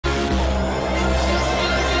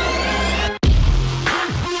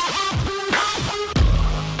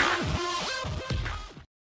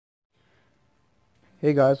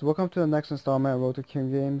Hey guys, welcome to the next installment of Road to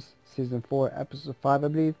King Games, Season 4, Episode 5 I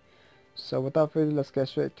believe. So without further ado, let's get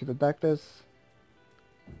straight to the deck list.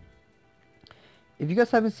 If you guys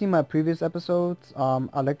haven't seen my previous episodes, I'll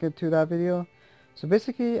link it to that video. So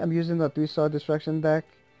basically, I'm using the 3-star Destruction deck.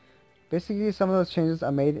 Basically, some of those changes I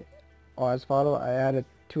made are as follow. I added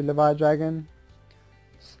 2 Levi Dragon,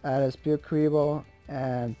 added Spear Kuribo,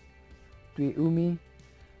 and 3 Umi.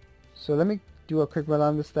 So let me do a quick run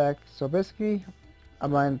on this deck. So basically,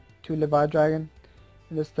 I'm running 2 Levi Dragon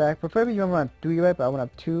in this deck. Preferably you want to run 3, right? But I want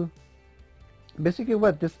to have 2. Basically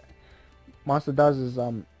what this monster does is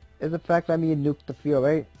the fact let me nuke the field,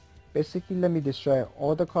 right? Basically let me destroy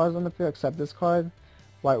all the cards on the field except this card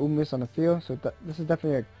while Umi is on the field. So this is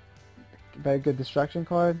definitely a very good destruction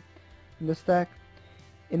card in this deck.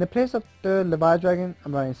 In the place of the Levi Dragon,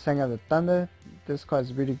 I'm running Sang of the Thunder. This card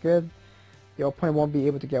is really good. Your opponent won't be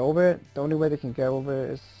able to get over it. The only way they can get over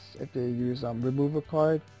it is if they use remove a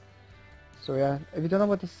card. So yeah, if you don't know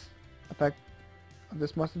what this effect of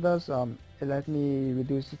this monster does, it let me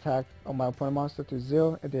reduce attack on my opponent monster to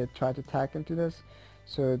 0 if they try to attack into this.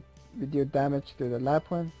 So we deal damage to the lab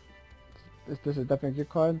one. This is definitely a good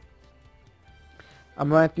card.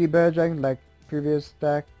 I'm running 3 Bear Dragon like previous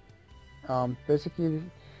deck. Basically,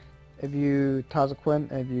 if you toss a coin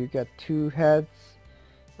and if you get 2 heads,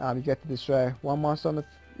 you get to destroy 1 monster on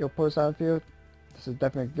your opponent's side of the field. This is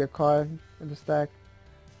definitely a good card in this deck.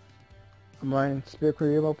 I'm running Spear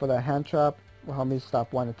Kuribo for the hand trap. Will help me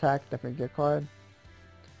stop 1 attack. Definitely a good card.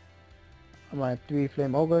 I'm running 3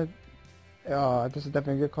 Flame Ogre. This is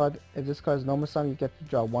definitely a good card. If this card is normal summon, you get to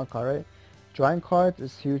draw 1 card, right? Drawing cards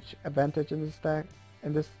is huge advantage in this deck,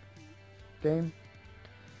 in this game.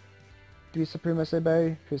 3 Supremacy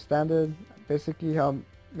Berry, 3 standard. Basically help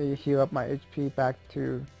me heal up my HP back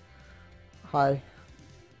to high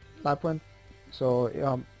life point.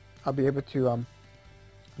 So I'll be able to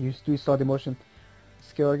use 3 Star Demotion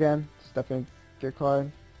skill again. It's definitely a good card.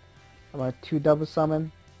 I'm on 2 double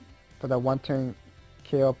summon for that 1 turn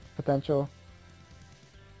KO potential.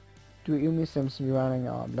 2 Umi seems to be running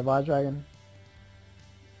Levi Dragon.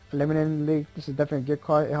 Eliminating League, this is definitely a good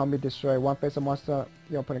card. It helped me destroy 1 face of monster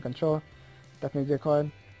your opponent control. Definitely a good card.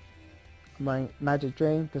 I'm running Magic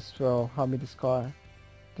Drain. This will help me destroy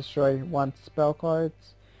 1 spell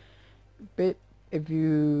cards. But if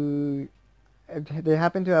they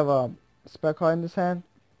happen to have a spell card in this hand,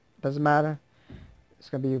 doesn't matter.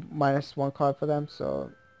 It's gonna be -1 card for them,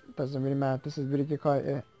 so it doesn't really matter. This is a really good card.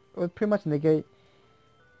 It would pretty much negate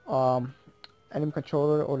enemy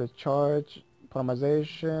controller or the charge,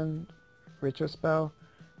 polymerization, ritual spell,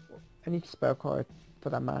 any spell card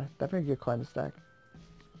for that matter. Definitely a good card in this deck.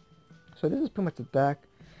 So this is pretty much the deck.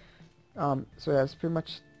 So yeah, it's pretty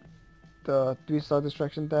much the 3-star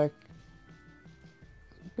destruction deck.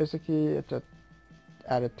 Basically, it's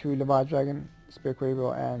added 2 Levi Dragon, Spear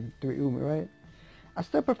Kuribo, and 3 Umi, right? I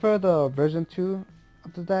still prefer the version 2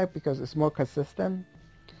 of the deck because it's more consistent.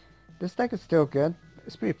 This deck is still good.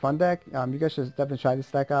 It's a pretty fun deck. You guys should definitely try this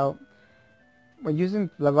deck out. When using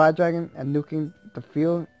Levi Dragon and nuking the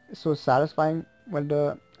field, it's so satisfying when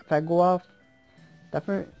the effect go off.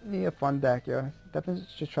 Definitely a fun deck, yeah. Definitely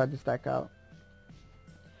should try this deck out.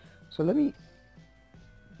 So let me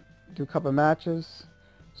do a couple matches.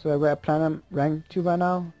 So we're at Platinum rank 2 right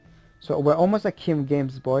now. So we're almost at King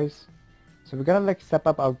Games, boys. So we gotta like step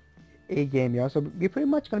up our A game, yo. So we're pretty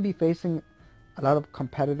much gonna be facing a lot of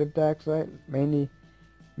competitive decks, right? Mainly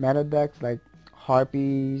meta decks like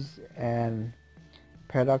Harpies and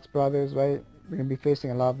Paradox Brothers, right? We're gonna be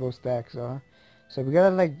facing a lot of those decks, so we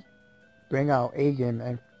gotta like bring our A game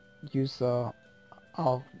and use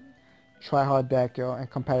our try hard deck, yo, and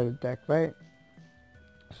competitive deck, right?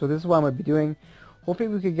 So this is what I'm gonna be doing. Hopefully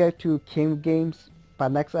we can get to King Games by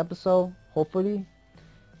next episode, hopefully.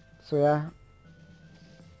 So yeah.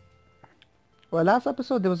 Well, last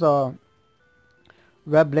episode there was a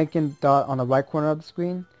red blinking dot on the right corner of the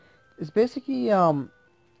screen. It's basically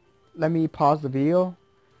let me pause the video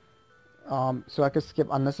so I can skip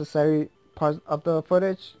unnecessary parts of the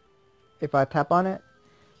footage if I tap on it.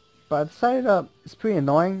 But I decided it's pretty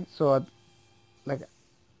annoying, so I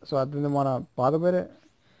didn't want to bother with it.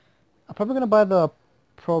 I'm probably gonna buy the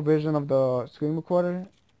pro version of the screen recorder,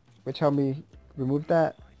 which helped me remove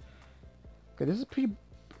that. Okay, this is pretty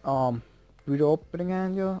brutal opening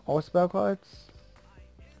hand, yo. All spell cards.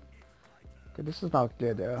 Okay, this is not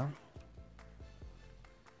good, yeah.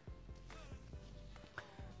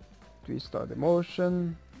 3 Star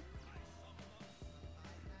Demotion.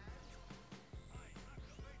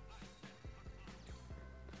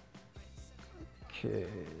 Okay.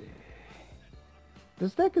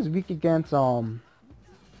 This deck is weak against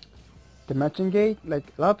Dimension Gate. Like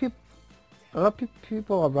a lot of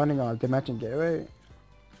people are running on Dimension Gate, right?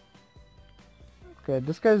 Okay,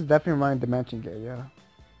 this guy's definitely running Dimension Gate, yeah.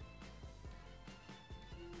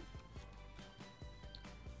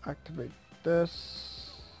 Activate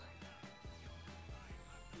this.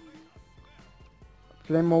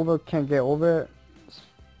 Flame over, can't get over it.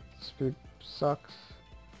 Speed sucks.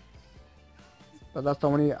 But that's the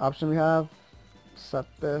only option we have. Set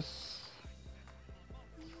this.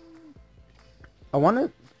 I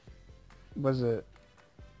wanted, was it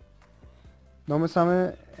normal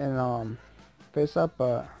summon and face up,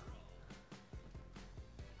 but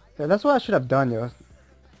yeah, that's what I should have done, yo.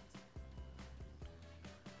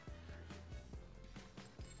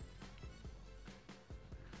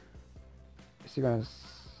 Is he gonna?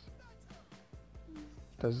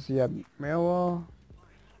 Does he have mail wall?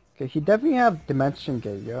 Okay, he definitely have Dimension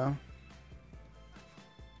Gate, yo.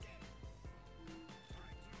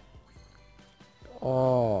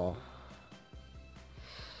 Oh.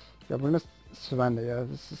 Yeah, we're gonna surrender, yo.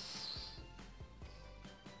 This is...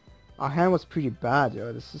 Our hand was pretty bad,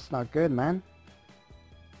 yo. This is not good, man.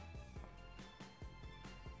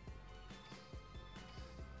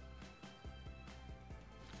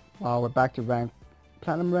 Wow, we're back to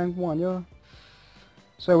Platinum rank 1, yo.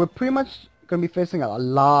 So we're pretty much gonna be facing a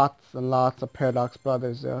lots and lots of Paradox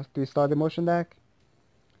Brothers, yo. 3-star Demotion deck.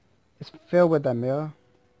 It's filled with them, yo.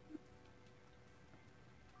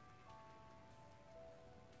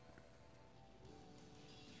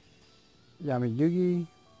 Yami Yugi.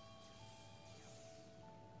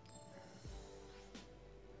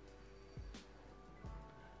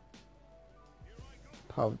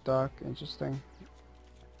 Power Dark, interesting.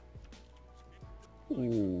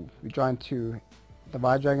 Ooh, we're drawing to the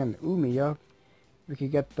Divide Dragon and Umi, yo. We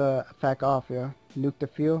could get the attack off, yo. Nuke the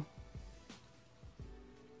field.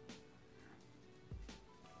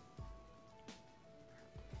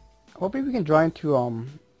 Hopefully we can draw into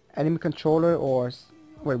enemy controller or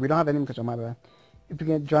wait, we don't have enemy control, my bad. If we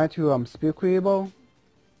can draw into Spear Creable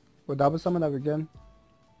or double summon, that we're good.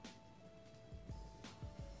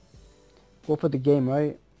 Go for the game,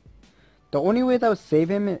 right? The only way that would save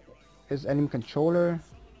him is enemy controller.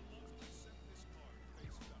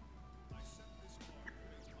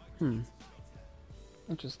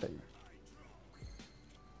 Interesting.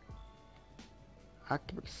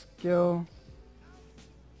 Activate skill.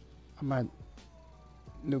 I might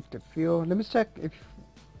nuke the field. Let me check if...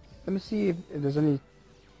 Let me see if there's any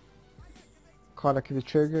card that can be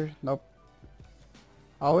triggered. Nope.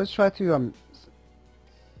 I always try to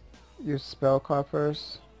use spell card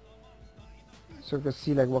first, so we can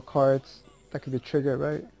see like what cards that could be triggered,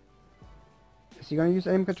 right? Is he gonna use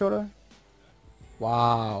aim controller?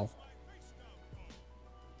 Wow.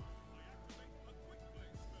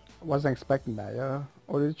 I wasn't expecting that, yeah.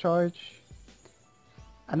 Order to charge.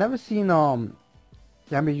 I never seen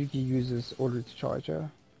Yamiyuki uses order to charge, yeah.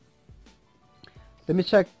 Let me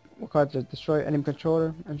check what cards just destroy enemy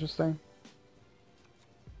controller. Interesting.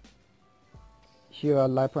 Here a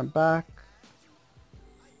life point back.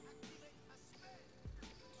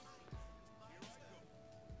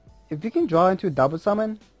 If we can draw into double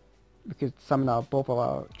summon, we could summon out both of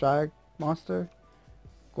our drag monster.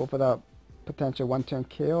 Go for that potential 1-turn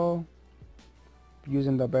KO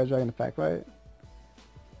using the Bear Dragon effect, right?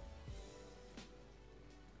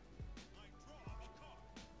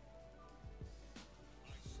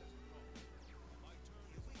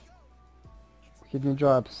 He didn't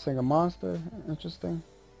draw a single monster. Interesting.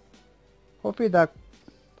 Hopefully that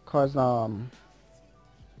card's damn,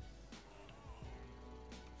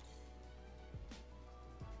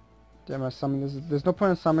 I summon this. There's no point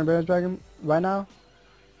in summoning Bear Dragon right now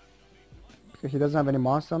because he doesn't have any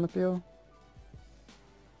monster on the field.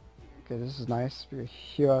 Okay, this is nice. We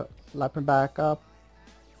here lapping back up.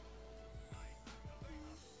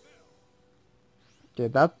 Okay,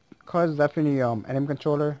 that card is definitely enemy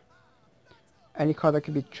controller. Any card that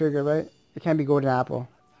could be triggered, right? It can't be Golden Apple.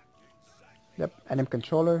 Yep, enemy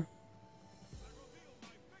controller.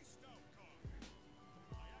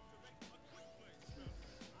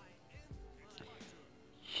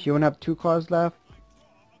 You only have 2 cards left.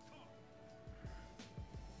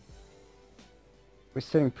 We're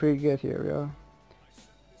sitting pretty good here, yo.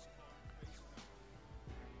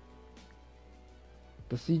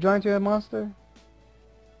 Does he draw into a monster?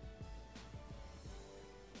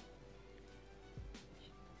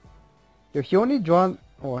 Yo, he only drawn...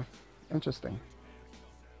 Oh, interesting.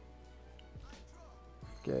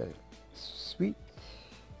 Okay, sweet.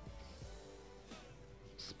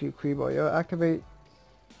 Speed Creeble, yo, activate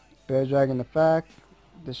Bear Dragon effect.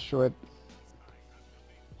 Destroy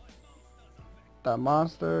that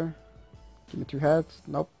monster. Give me 2 heads.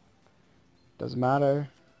 Nope. Doesn't matter.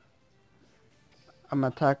 I'm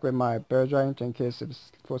gonna attack with my Bear Giant in case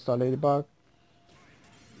it's 4-star Ladybug.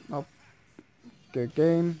 Nope. Good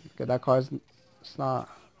game. Okay, that card's it's not.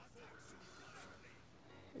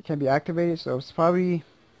 It can't be activated, so it's probably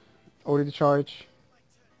already the charge.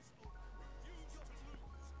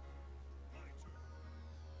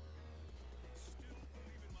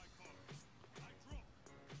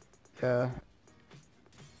 Yeah.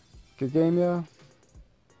 Good game, yeah.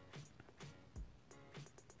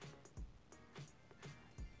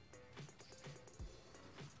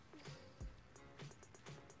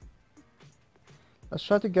 Let's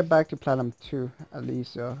try to get back to Platinum 2 at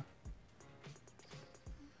least, yeah.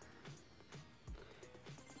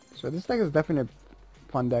 So this deck is definitely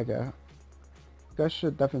a fun deck, yeah. You guys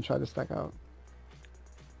should definitely try this deck out.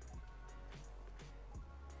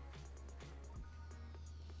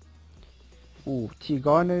 Ooh, T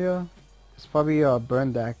Garner, yeah. It's probably a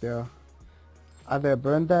burn deck, yeah. Either a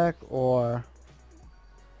burn deck or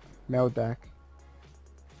meld deck.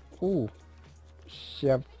 Ooh, she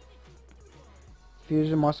have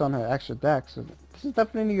fusion monster on her extra deck, so this is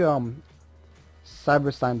definitely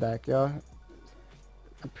Cyber Sign deck, yeah.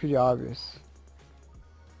 Pretty obvious.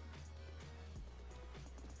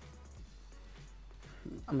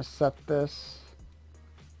 I'm gonna set this.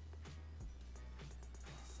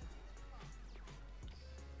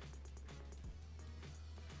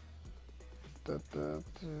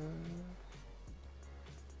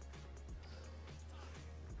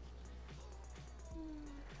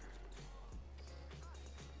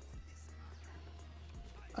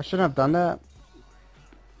 I shouldn't have done that.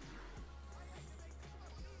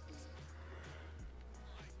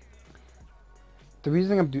 The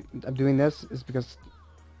reason I'm doing this is because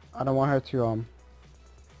I don't want her to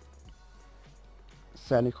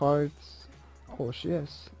set any cards. Oh, she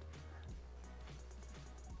is.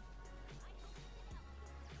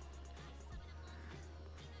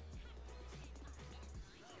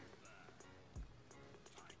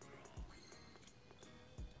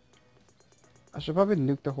 I should probably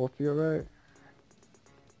nuke the whole field, right?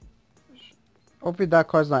 Hopefully that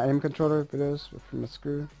card's not aim controller. If it is, from a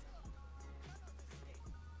screw.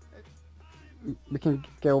 We can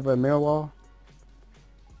get over a mirror wall.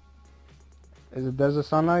 Is it Desert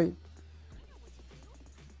Sunlight?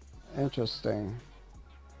 Interesting.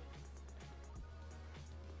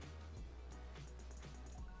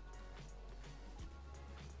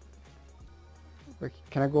 Wait,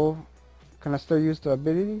 can I go? Can I still use the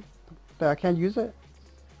ability? I can't use it?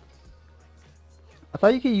 I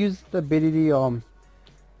thought you could use the ability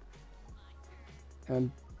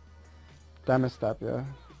and damage step, yeah.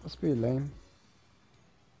 That's pretty lame.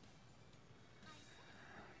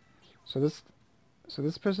 So this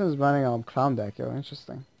person is running clown deck, yo,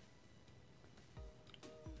 interesting.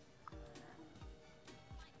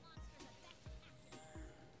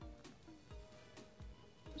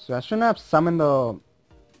 So I shouldn't have summoned the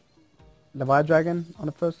Levi Dragon on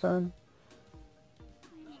the first turn.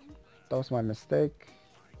 That was my mistake.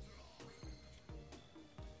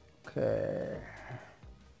 Okay.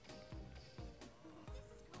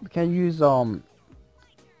 We can't use 3-star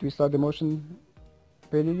demotion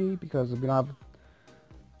ability because we don't have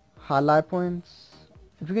high life points.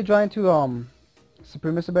 If we could try into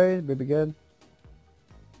Supremacy Berry, we'd be good.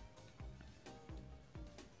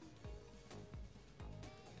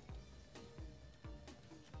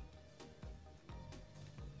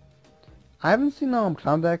 I haven't seen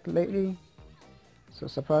Clown deck lately, so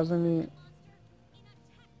surprisingly,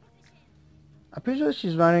 I'm pretty sure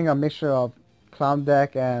she's running a mixture of Clown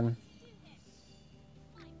deck and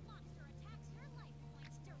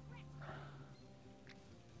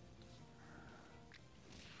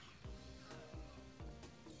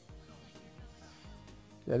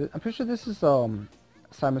yeah, I'm pretty sure this is Simon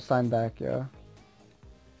Sign deck, yeah.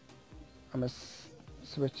 I'm gonna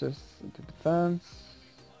switch this into defense.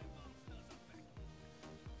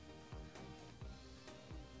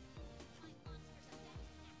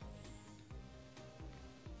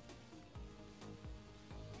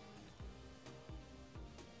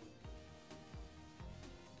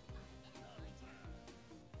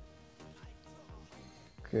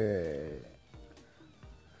 Okay.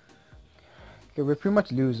 Okay, we pretty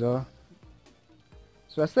much lose, huh?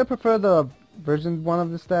 So I still prefer the version 1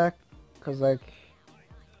 of this deck, cause like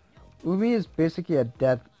Umi is basically a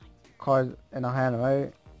dead card in our hand,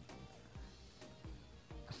 right?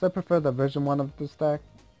 I still prefer the version 1 of this deck,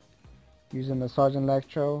 using the Sergeant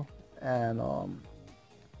Electro and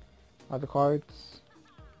other cards.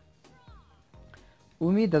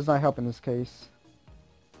 Umi does not help in this case.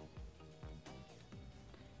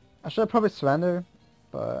 I should probably surrender,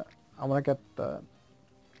 but I want to get the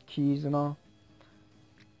keys and all.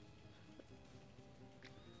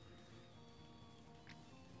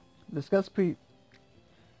 This guy's pretty...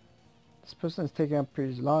 This person is taking up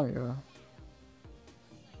pretty long, yo.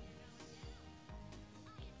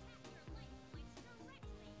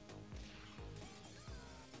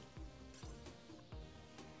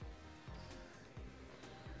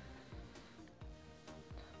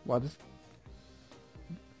 Wow, this...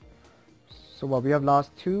 So what, we have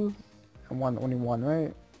lost 2 and only one,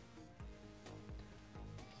 right?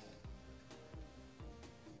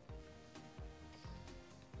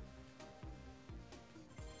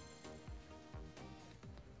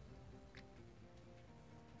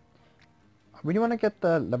 I really want to get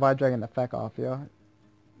the Levi Dragon effect off, yo.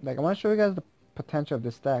 Like, I want to show you guys the potential of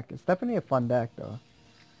this deck. It's definitely a fun deck, though.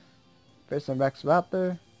 Facing Rex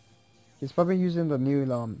Raptor. He's probably using the new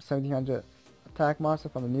 1700 attack monster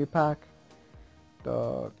from the new pack.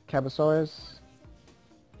 The Cabosaurus.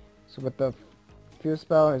 So with the Fuse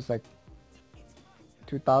Spell, it's like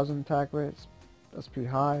 2000 attack rates. That's pretty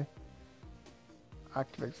high.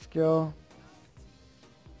 Activate skill.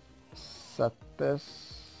 Set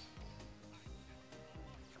this.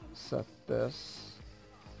 Set this.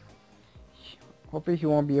 Hopefully he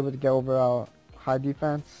won't be able to get over our high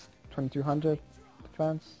defense, 2200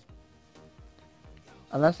 defense.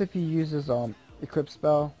 Unless if he uses equip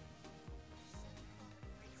spell.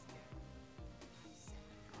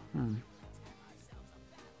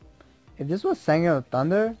 If this was Sangin of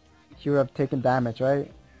Thunder, he would have taken damage,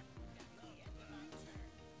 right?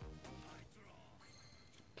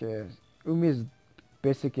 Okay, Umi is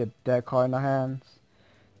basically a dead card in our hands.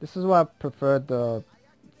 This is why I prefer the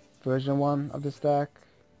version 1 of this deck.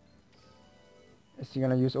 Is he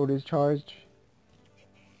gonna use Odie's charge?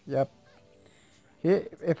 Yep. Here,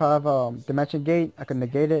 if I have Dimension Gate, I can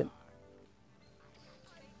negate it.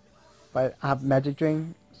 But I have Magic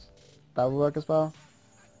Drink, that would work as well.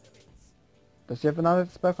 Does he have another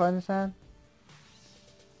spell card in his hand?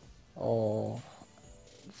 Oh,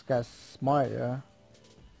 this guy's smart, yeah.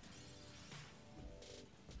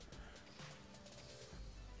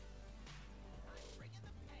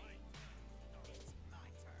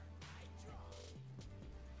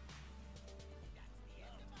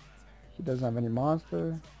 He doesn't have any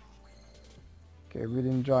monster. Okay, we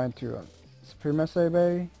didn't draw into a Supremacy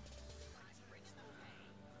Berry.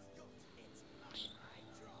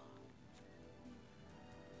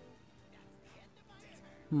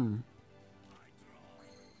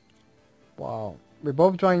 Wow. We're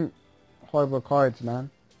both drawing horrible cards, man.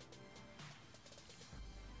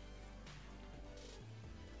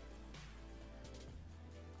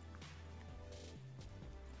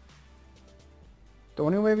 The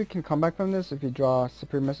only way we can come back from this is if you draw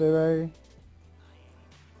Supremacy Berry.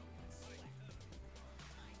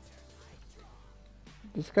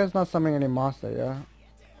 This guy's not summoning any monster, yeah?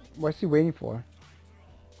 What's he waiting for?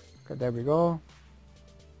 Okay, there we go.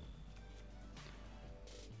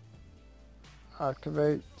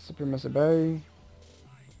 Activate Supremacy Berry.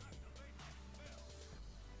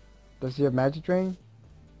 Does he have Magic Drain?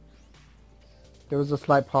 There was a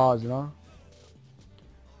slight pause, you know?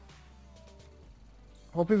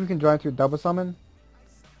 Hopefully we can draw into double summon.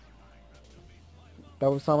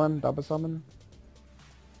 Double summon, double summon.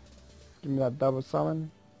 Give me that double summon.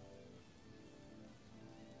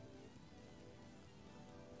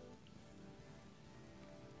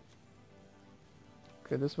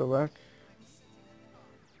 Okay, this will work.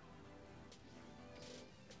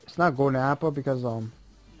 It's not golden apple because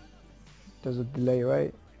there's a delay,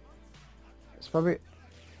 right? It's probably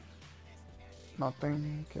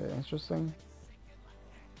nothing. Okay, interesting.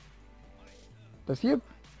 Does he have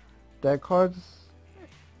deck cards?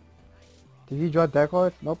 Did he draw deck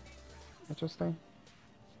cards? Nope. Interesting.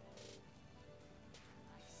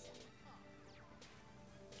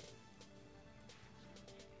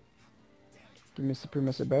 Give me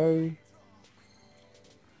Supremacy Berry.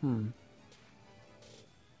 Let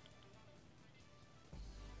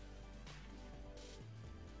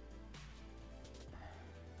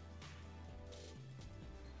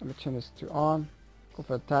me turn this to on. Go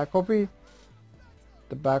for attack. Hopefully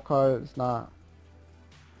the back card is not.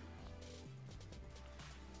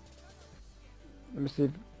 Let me see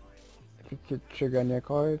if it could trigger any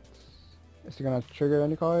cards. Is he gonna trigger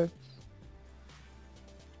any cards?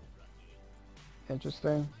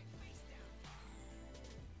 Interesting.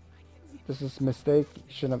 This is a mistake. You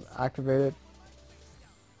shouldn't have activated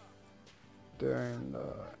during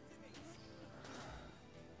the.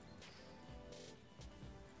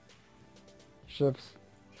 Should have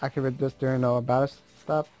activated this during the battle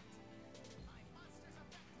step.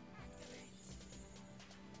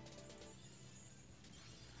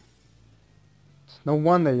 No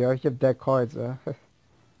wonder, yo. You have dead cards, You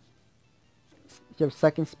have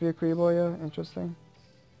second Spear Creeble, yo. Interesting.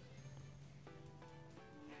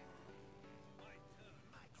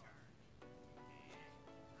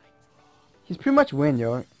 He's pretty much win,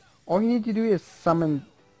 yo. All you need to do is summon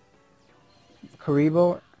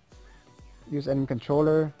Karibo, use enemy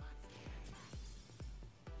controller.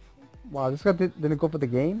 Wow, this guy didn't go for the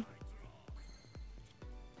game?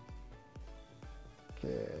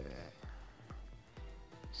 Okay.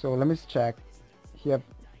 So let me check. He have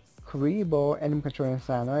Karibo, enemy controller in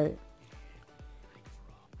hand, right?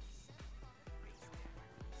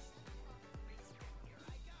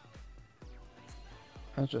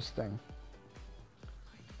 Interesting.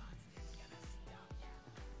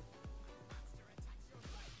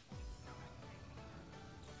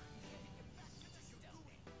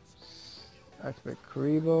 Activate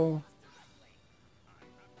Karibo.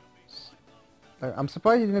 I'm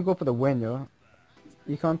surprised he didn't go for the win, yo.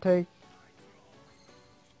 Econ take.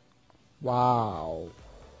 Wow.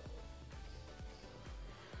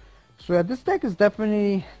 So yeah, this deck is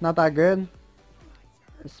definitely not that good.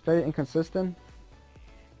 It's very inconsistent.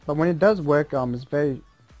 But when it does work, it's very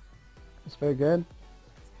good.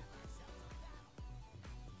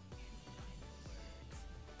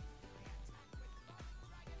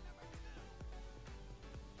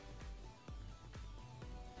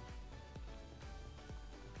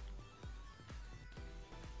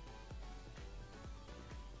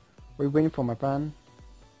 What are you waiting for, my friend?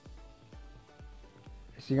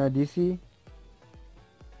 Is he gonna DC?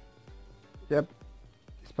 Yep.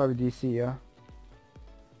 It's probably DC, yeah.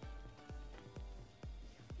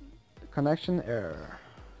 Connection error.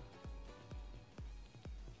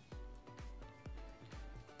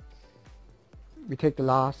 We take the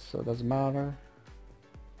loss, so it doesn't matter.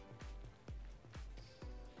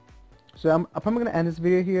 So I'm probably gonna end this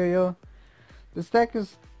video here, yo. This deck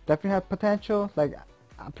is definitely have potential. Like,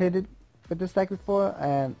 I played it with this deck before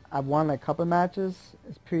and I won like a couple matches.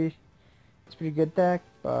 It's pretty good deck,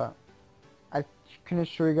 but I couldn't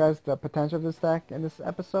show you guys the potential of this deck in this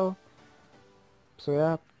episode. So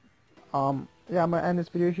yeah, yeah, I'm gonna end this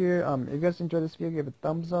video here. If you guys enjoyed this video, give it a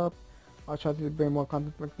thumbs up. I'll try to bring more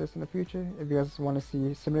content like this in the future. If you guys want to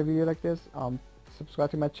see similar video like this,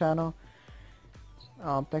 subscribe to my channel.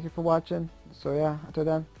 Thank you for watching. So yeah, until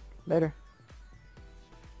then, later.